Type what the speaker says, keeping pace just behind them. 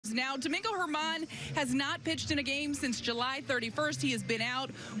Yankees. Now, Domingo German has not pitched in a game since July 31st. He has been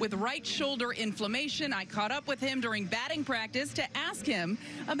out with right shoulder inflammation. I caught up with him during batting practice to ask him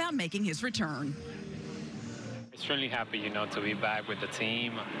about making his return. Extremely happy, to be back with the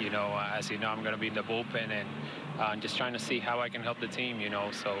team. As you know, I'm going to be in the bullpen, and just trying to see how I can help the team,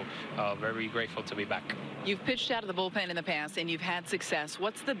 so very grateful to be back. You've pitched out of the bullpen in the past, and you've had success.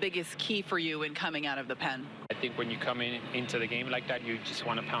 What's the biggest key for you in coming out of the pen? I think when you come into the game like that, you just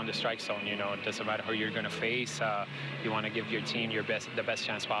want to pound the strike zone. It doesn't matter who you're going to face. You want to give your team the best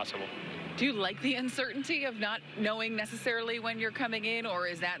chance possible. Do you like the uncertainty of not knowing necessarily when you're coming in, or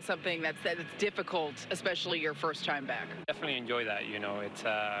is that something that's difficult, especially your first time back? Definitely enjoy that. It's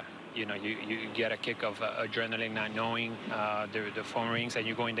you get a kick of adrenaline, not knowing the phone rings and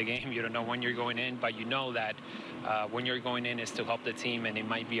you go in the game. You don't know when you're going in, but you know that when you're going in is to help the team, and it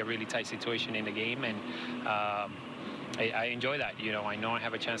might be a really tight situation in the game, and I enjoy that. I know I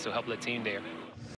have a chance to help the team there.